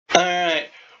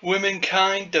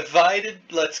Womankind divided,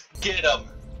 let's get them.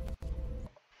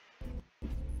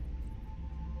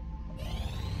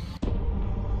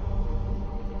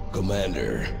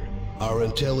 Commander, our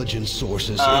intelligence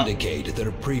sources indicate that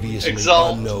a previously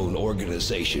unknown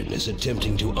organization is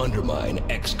attempting to undermine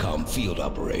XCOM field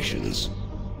operations.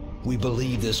 We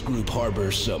believe this group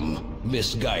harbors some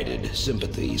misguided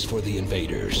sympathies for the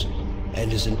invaders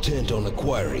and is intent on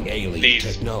acquiring alien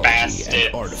technology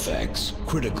and artifacts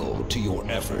critical to your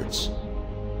efforts.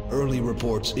 Early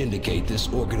reports indicate this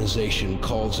organization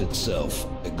calls itself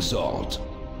Exalt.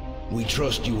 We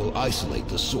trust you will isolate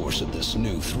the source of this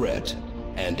new threat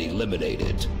and eliminate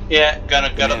it. Yeah,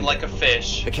 gonna gut him like a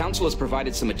fish. The Council has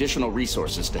provided some additional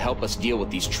resources to help us deal with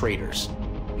these traitors.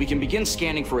 We can begin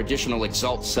scanning for additional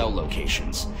Exalt cell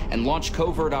locations and launch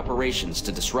covert operations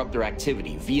to disrupt their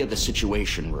activity via the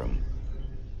Situation Room.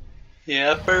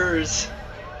 Yepers.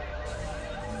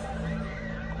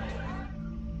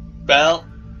 Well,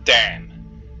 damn.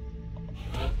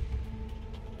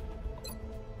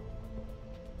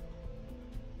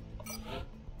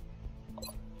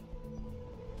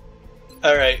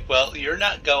 Alright, well, you're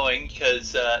not going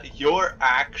because you're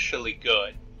actually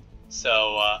good.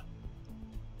 So,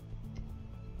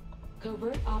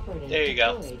 Covert operative there you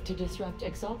go. To disrupt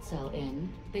Exalt Cell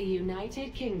in the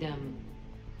United Kingdom.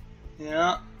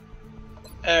 Yeah.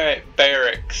 Alright,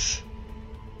 barracks.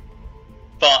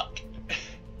 Fuck.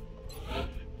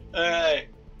 Alright.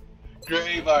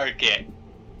 Grey Market.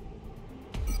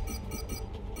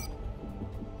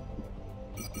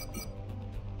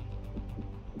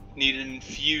 Need an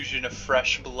infusion of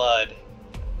fresh blood.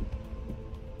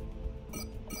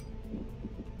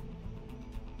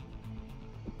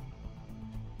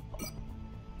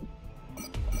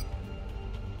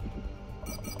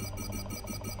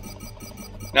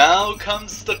 Now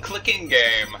comes the clicking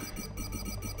game.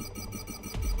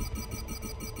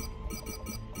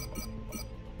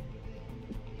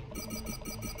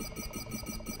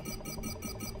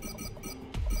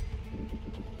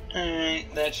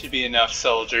 Alright, that should be enough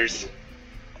soldiers.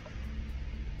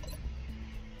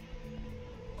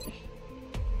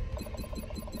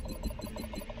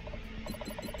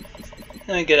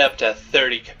 And get up to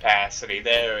 30 capacity.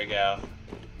 There we go.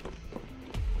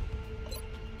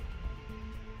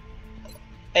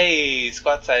 Hey,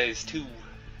 squad size 2.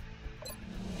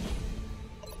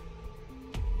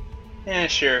 Yeah,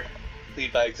 sure.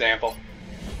 Lead by example.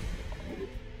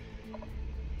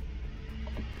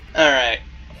 Alright.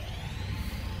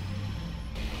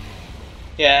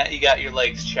 Yeah, you got your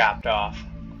legs chopped off.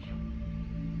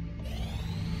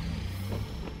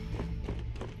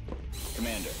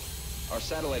 Commander, our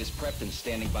satellite is prepped and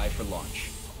standing by for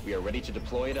launch. We are ready to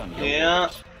deploy it on your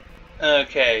orders.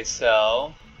 Okay,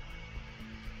 so...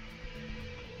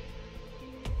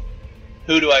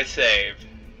 who do I save?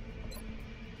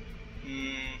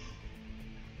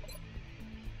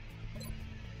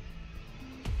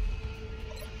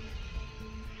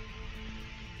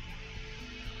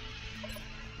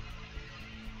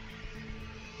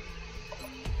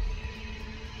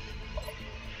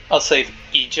 I'll save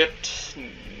Egypt.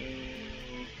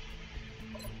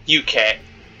 UK.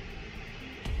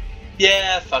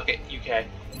 Yeah, fuck it, UK.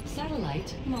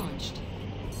 Satellite launched.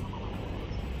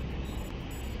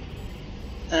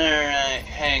 Alright,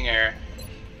 hangar.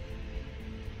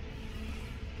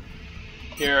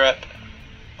 Europe.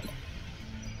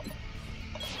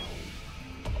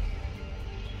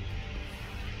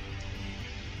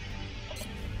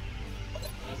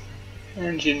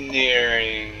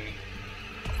 Engineering.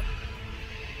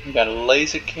 We got a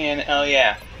laser cannon. Oh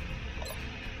yeah.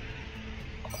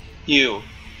 You.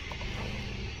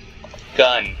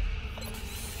 Gun.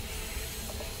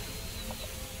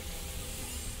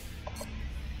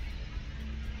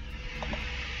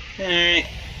 Alright.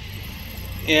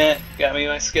 Yeah, got me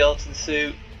my skeleton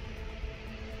suit.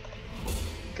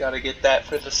 Gotta get that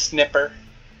for the snipper.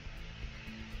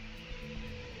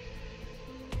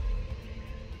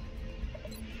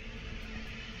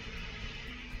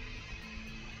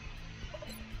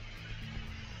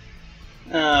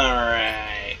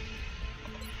 Alright.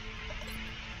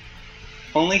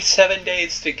 Only 7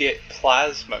 days to get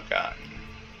plasma gun.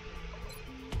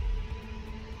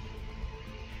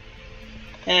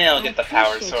 And I'll get the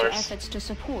power source. Efforts to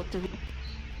support the...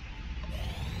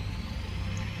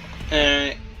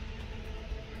 Alright.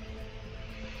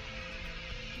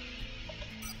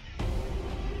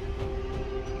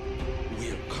 We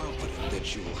are confident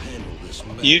that you will handle this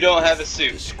matter. You don't have a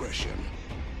suit. Discretion.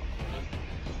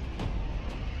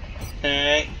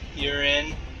 Alright, you're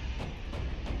in.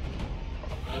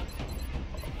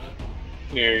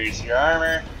 Here's your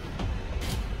armor.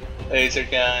 Laser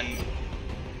gun.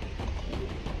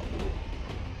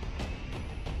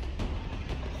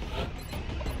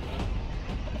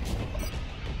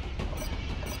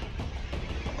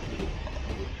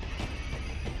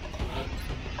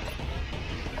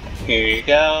 Here you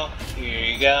go. Here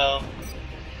you go.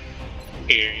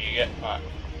 Here you go.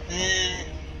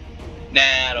 Nah,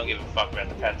 I don't give a fuck about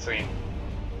the cutscene.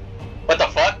 What the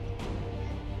fuck?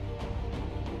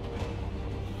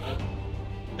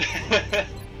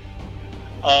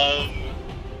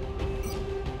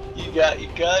 You got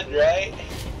your gun, right?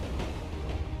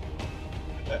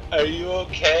 Are you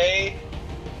okay?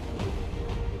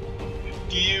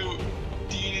 Do you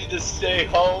need to stay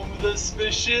home this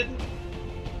mission?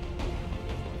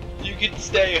 You can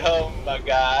stay home, my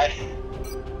guy.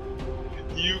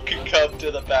 You can come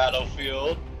to the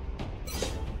battlefield.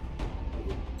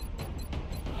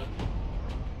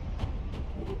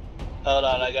 Hold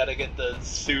on, I gotta get the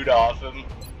suit off him.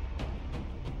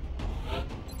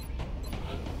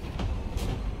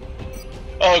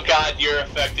 Oh god, you're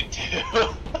affected too.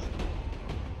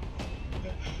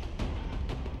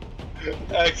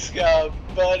 XCOM,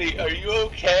 buddy, are you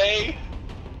okay?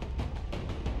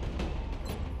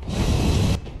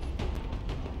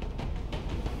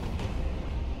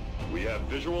 We have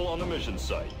visual on the mission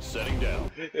site. Setting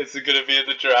down. Is it gonna be in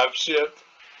the dropship?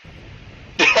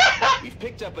 We've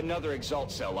picked up another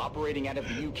Exalt cell operating out of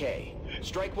the UK.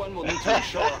 Strike One will need to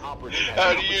ensure our operative has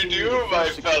How an do you opportunity do, to my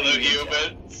first fellow secure the intel.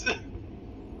 humans?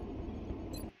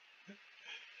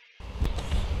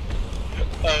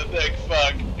 Oh, thank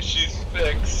fuck. She's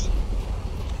fixed.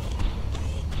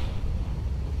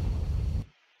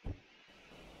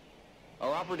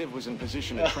 Our operative was in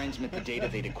position to transmit the data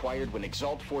they'd acquired when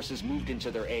Exalt forces moved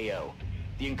into their AO.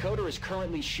 The encoder is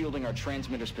currently shielding our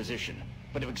transmitter's position,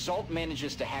 but if Exalt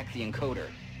manages to hack the encoder,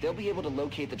 they'll be able to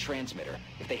locate the transmitter.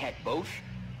 If they hack both,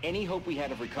 any hope we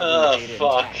had of recovering the data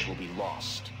intact will be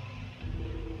lost.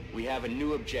 We have a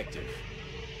new objective.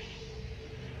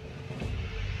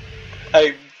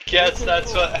 I guess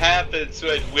that's what happens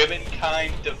when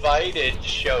Womankind Divided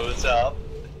shows up.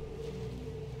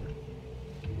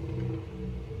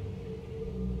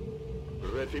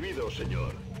 Recibido,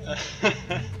 señor.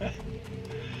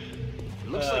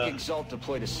 Looks like Exalt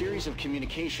deployed a series of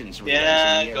communications relays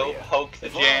Yeah, in the go area. poke the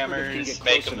If our operative can jammers, get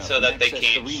make close them enough so and that they access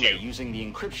can't the relay shoot. using the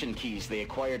encryption keys they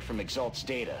acquired from Exalt's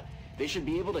data, they should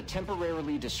be able to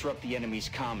temporarily disrupt the enemy's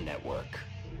comm network.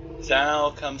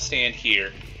 Zal, come stand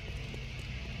here.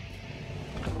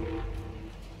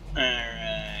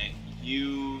 Alright,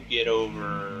 you get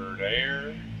over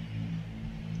there.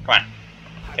 Come on.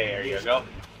 There you go.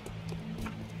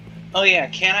 Oh yeah,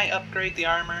 can I upgrade the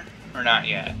armor? Or not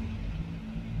yet?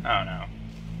 Oh no.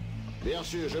 Bien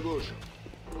sûr, je bouge.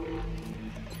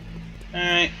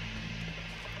 Alright.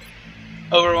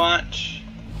 Overwatch.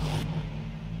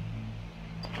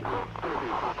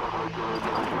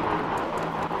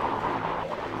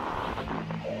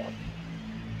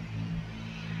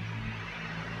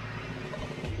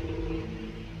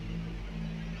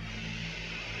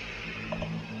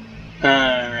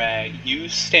 Alright, you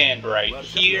stand right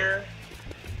here.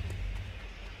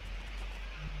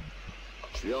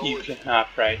 You can hop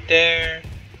right there.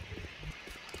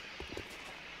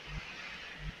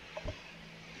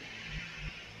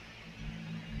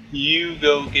 You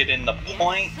go get in the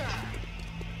point.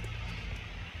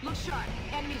 Look sharp.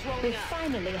 Enemies rolling We up.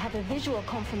 finally have a visual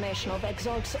confirmation of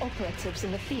Exalt's operatives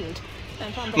in the field.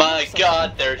 And from the My looks of God,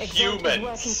 them, they're Exalt is working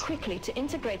humans. quickly to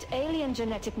integrate alien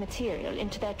genetic material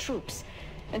into their troops.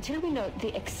 Until we know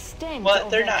the extent What?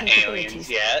 of They're their not aliens capabilities,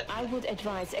 yet. I would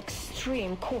advise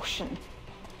extreme caution.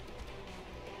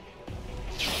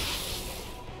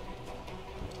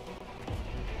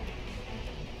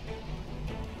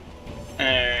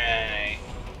 Alright.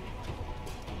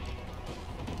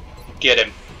 Get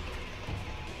him.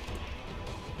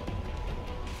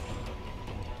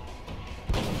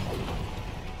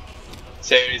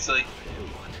 Seriously?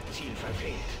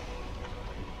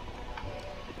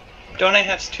 Don't I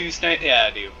have two snipe? Yeah,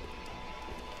 I do.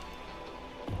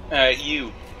 Alright,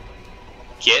 you.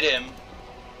 Get him.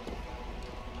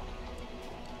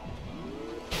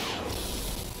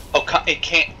 Oh, it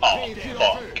can't. Oh,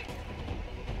 fuck.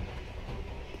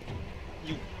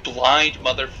 You blind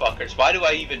motherfuckers. Why do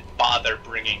I even bother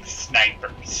bringing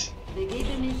snipers? Wir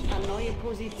geben mich an neue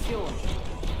Position.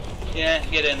 Yeah,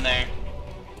 get in there.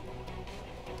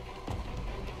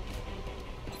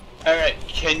 Alright,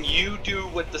 can you do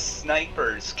what the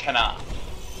snipers cannot?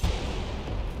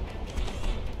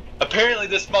 Apparently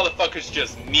this motherfucker's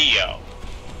just Neo.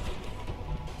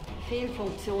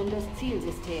 Fehlfunktion des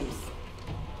Zielsystems.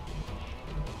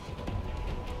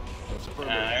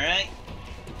 Alright.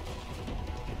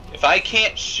 If I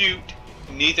can't shoot,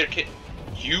 neither can...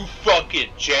 You fucking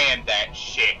jam that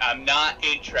shit. I'm not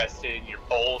interested in your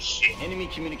bullshit. Enemy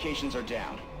communications are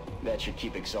down. That should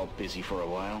keep Exalt busy for a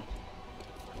while.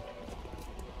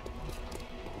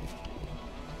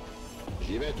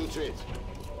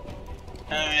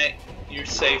 Alright, you're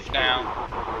safe now.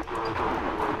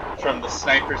 From the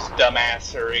sniper's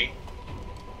dumbassery.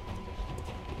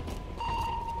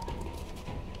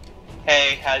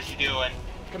 Hey, how's you doing?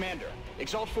 Commander,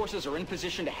 Exalt forces are in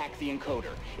position to hack the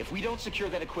encoder. If we don't secure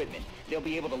that equipment, they'll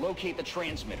be able to locate the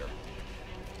transmitter.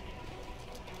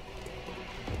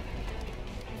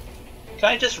 Can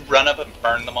I just run up and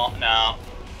burn them all? No.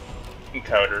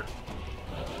 Encoder.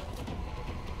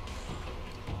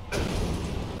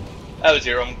 That was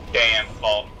your own damn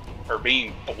fault for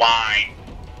being blind.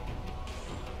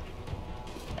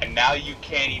 And now you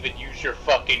can't even use your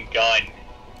fucking gun.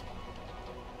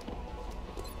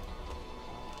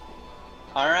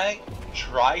 Alright,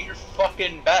 try your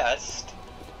fucking best.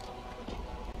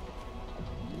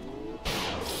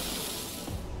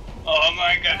 Oh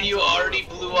my god, you already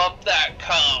blew up that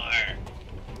car!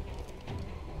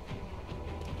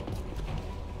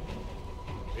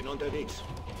 You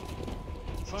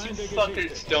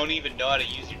fuckers don't even know how to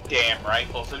use your damn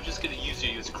rifles. I'm just gonna use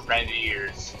you as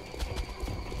grenadiers.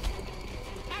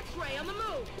 X-ray on the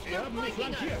move. They're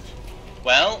flanking us.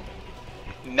 Well,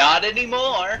 not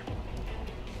anymore.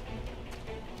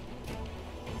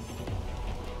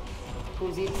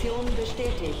 Position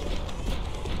bestätigt.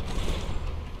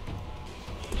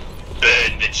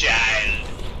 Burn the child.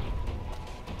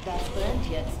 Das brennt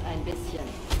jetzt ein bisschen.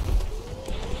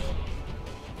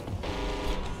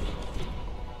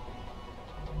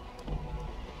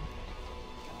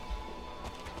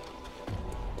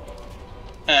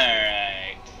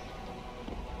 Alright.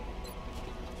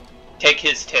 Take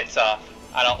his tits off.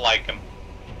 I don't like him.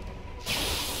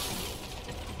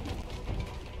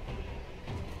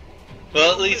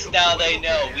 Well, at least now they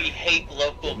know we hate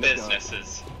local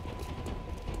businesses.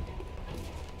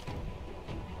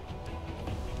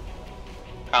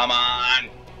 Come on.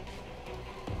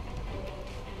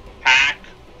 Hack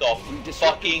the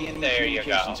fucking... There you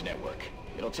go. Network.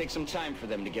 It'll take some time for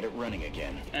them to get it running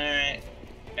again. Alright.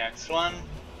 Next one.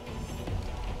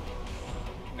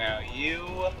 Now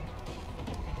you.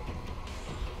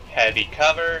 Heavy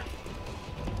cover.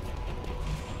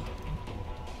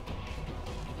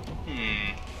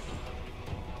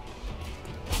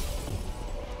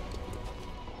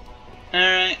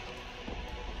 Alright.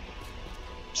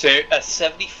 So a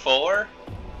 74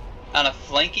 on a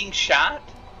flanking shot?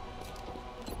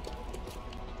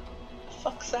 The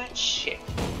fuck's that shit?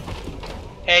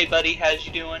 Hey buddy, how's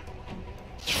you doing?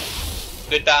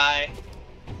 Goodbye.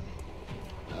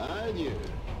 Heading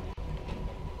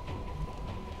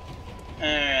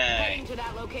Alright. to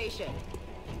that location.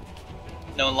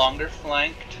 No longer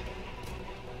flanked.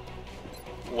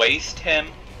 Waste him.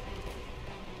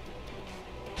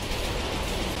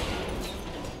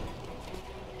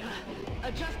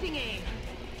 Adjusting aim.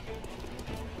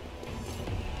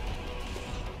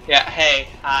 Yeah, hey,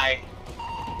 hi.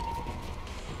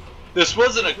 This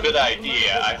wasn't a good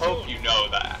idea. I hope you know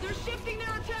that. They're shifting their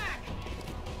attack.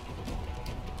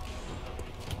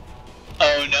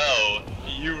 Oh no,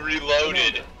 you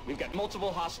reloaded. We've got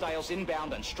multiple hostiles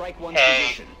inbound on Strike 1's Hey.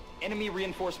 position. Enemy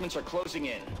reinforcements are closing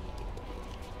in.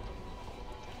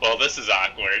 Well, this is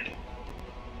awkward.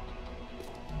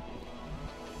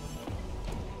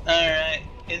 Alright,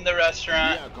 in the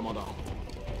restaurant.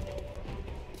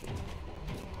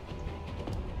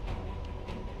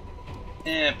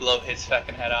 Blow his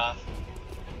fucking head off.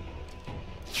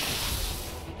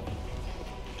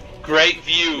 Great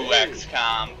view,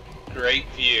 XCOM. Great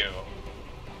view.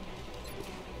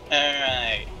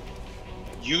 Alright.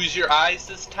 Use your eyes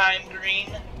this time, Green,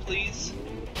 please.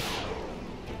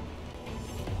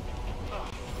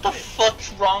 What the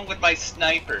fuck's wrong with my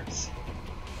snipers?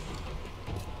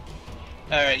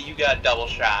 Alright, you got double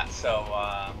shot, so,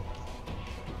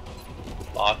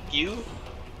 fuck you.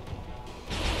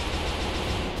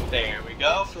 There we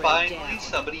go. Finally,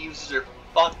 somebody uses their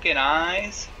fucking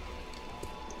eyes.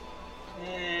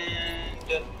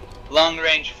 And long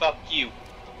range, fuck you.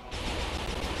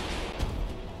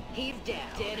 He's down.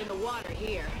 Dead in the water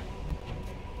here.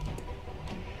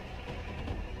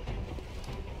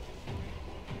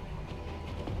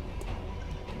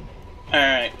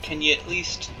 Alright, can you at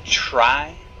least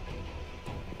try?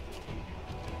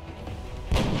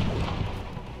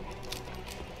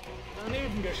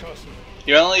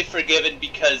 You're only forgiven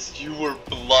because you were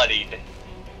bloodied.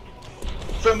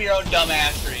 From your own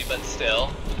dumbassery, but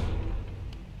still.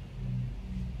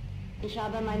 Ich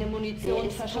habe meine Munition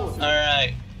verschossen.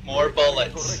 Alright, more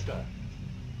bullets.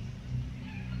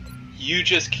 You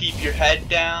just keep your head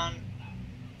down.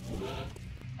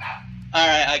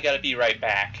 Alright, I gotta be right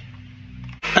back.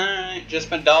 Alright, just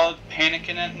my dog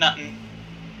panicking at nothing.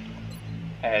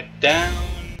 Head down.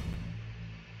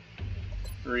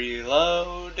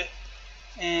 Reload.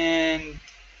 And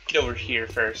get over here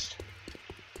first.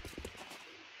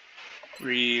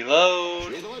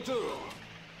 Reload.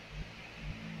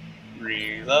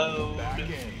 Reload.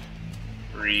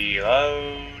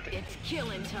 Reload. It's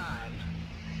killing time.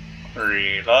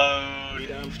 Reload.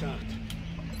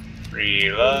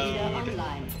 Reload.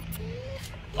 Online.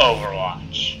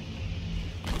 Overwatch.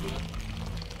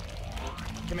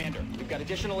 Commander, we've got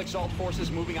additional Exalt forces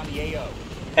moving on the AO.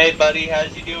 Hey buddy,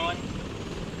 how's you doing?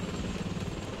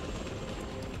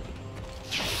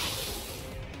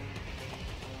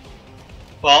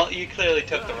 Well, you clearly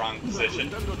took the wrong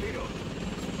position.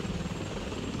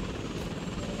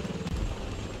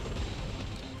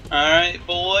 Alright,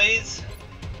 boys.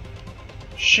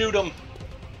 Shoot 'em.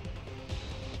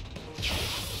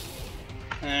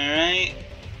 Alright.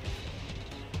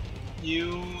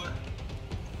 You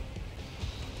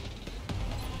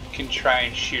can try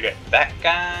and shoot at that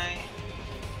guy.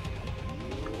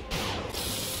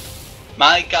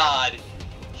 My god,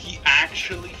 he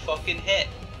actually fucking hit.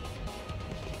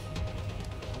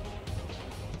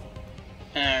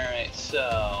 Alright,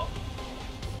 so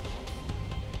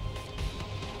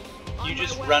you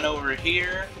just run over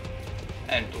here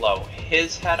and blow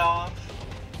his head off.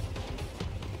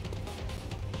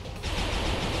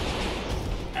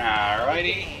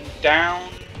 Alrighty, down.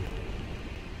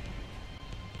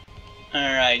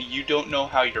 Alright, you don't know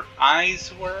how your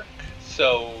eyes work,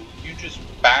 so you just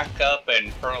back up and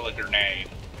hurl a grenade.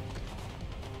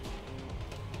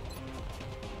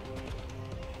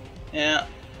 Yeah.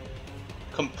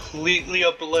 Completely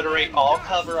obliterate all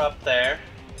cover up there.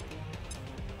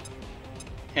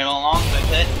 Him along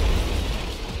with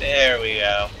it. There we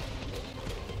go.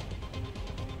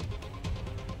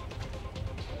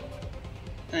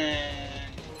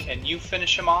 And can you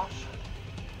finish him off?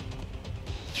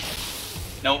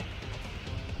 Nope.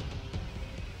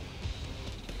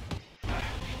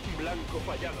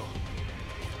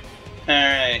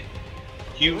 Alright.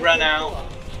 You run out.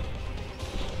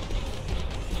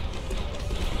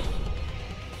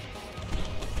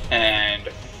 And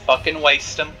fucking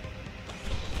waste him.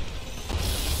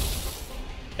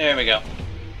 There we go.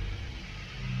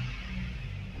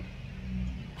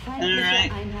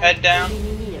 Alright, head down.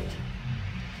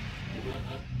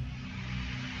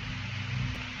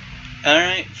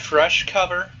 Alright, fresh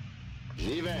cover.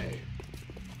 And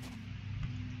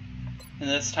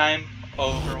this time,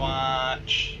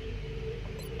 Overwatch.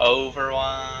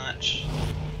 Overwatch.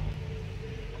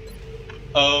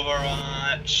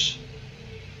 Overwatch.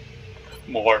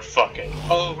 More fucking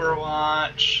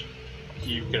Overwatch.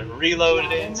 You can reload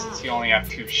it in since you only have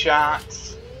 2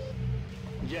 shots.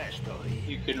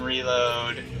 You can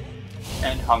reload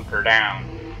and hunker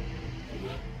down.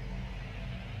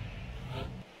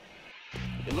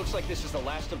 It looks like this is the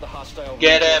last of the hostile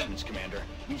Get reinforcements, Commander.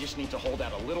 We just need to hold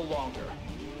out a little longer.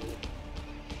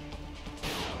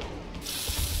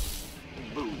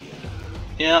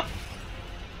 Yep.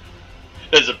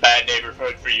 This is a bad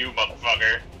neighborhood for you,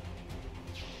 motherfucker.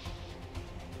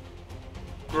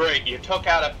 Great, you took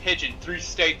out a pigeon 3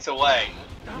 states away.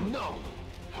 No.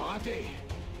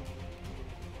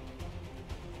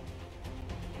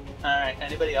 Alright,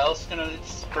 anybody else gonna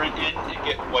sprint in and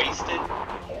get wasted?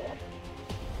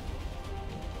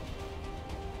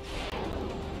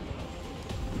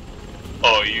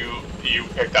 Oh, you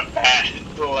picked a bad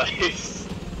place.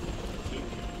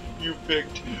 You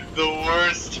picked the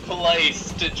worst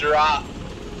place to drop.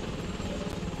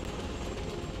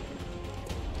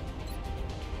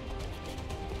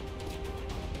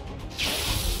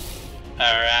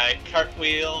 Alright,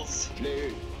 cartwheels.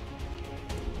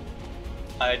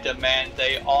 I demand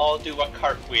they all do a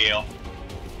cartwheel.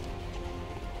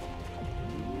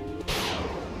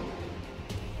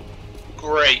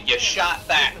 Great, you shot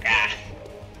that guy.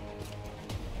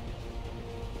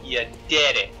 You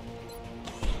did it.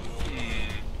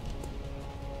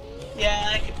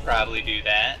 Yeah, I could probably do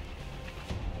that.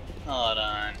 Hold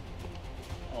on.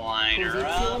 Line her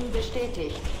up.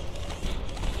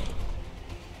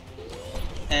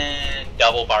 And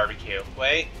double barbecue.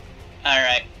 Wait.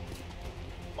 Alright.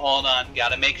 Hold on.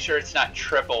 Gotta make sure it's not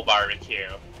triple barbecue.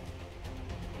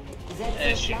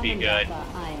 This should be good.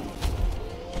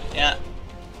 Yeah.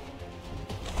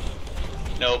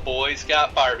 No boys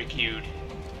got barbecued.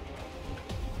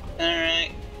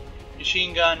 Alright.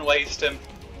 Machine gun, waste him.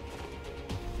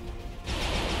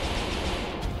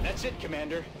 That's it,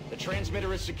 Commander. The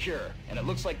transmitter is secure, and it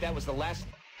looks like that was the last...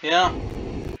 Yeah.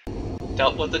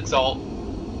 Dealt with Exalt.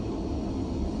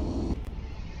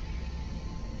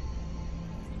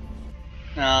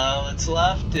 Now all that's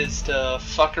left is to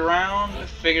fuck around,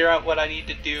 figure out what I need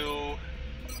to do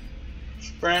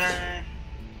Sprinter.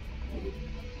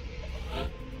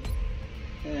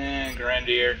 And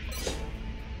Grenadier.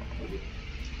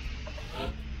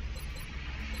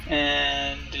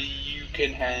 And you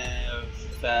can have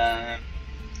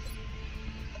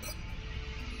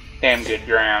damn good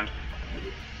ground.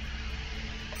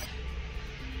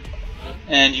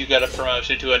 And you got a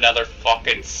promotion to another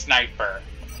fucking sniper.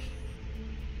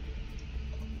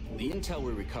 The intel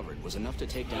we recovered was enough to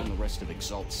take down the rest of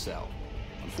Exalt's cell.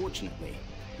 Unfortunately,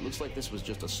 it looks like this was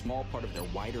just a small part of their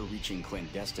wider-reaching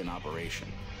clandestine operation.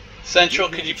 Central,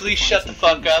 could you please shut the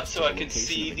fuck up so I can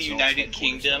see the United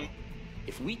Kingdom?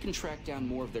 If we can track down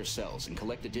more of their cells and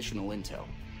collect additional intel,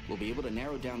 we'll be able to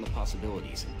narrow down the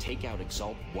possibilities and take out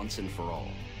Exalt once and for all.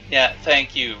 Yeah,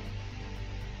 thank you.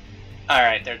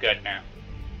 Alright, they're good now.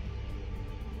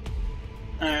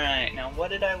 Alright, now what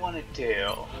did I want to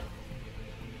do?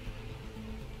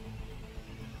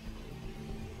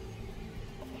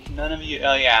 None of you...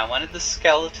 Oh yeah, I wanted the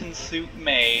skeleton suit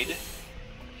made.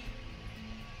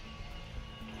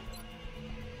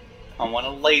 I want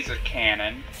a laser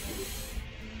cannon.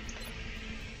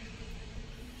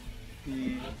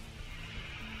 An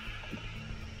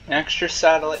extra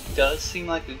satellite does seem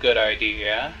like a good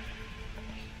idea.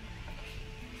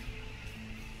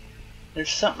 There's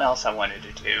something else I wanted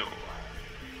to do.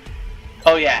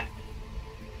 Oh yeah.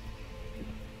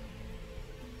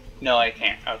 No, I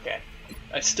can't. Okay.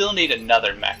 I still need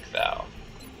another mech though.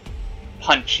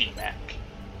 Punchy mech.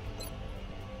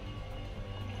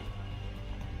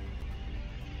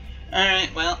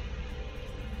 Alright, well.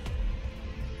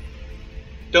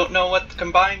 Don't know what the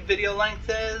combined video length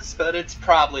is, but it's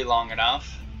probably long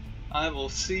enough. I will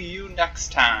see you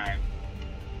next time.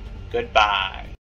 Goodbye.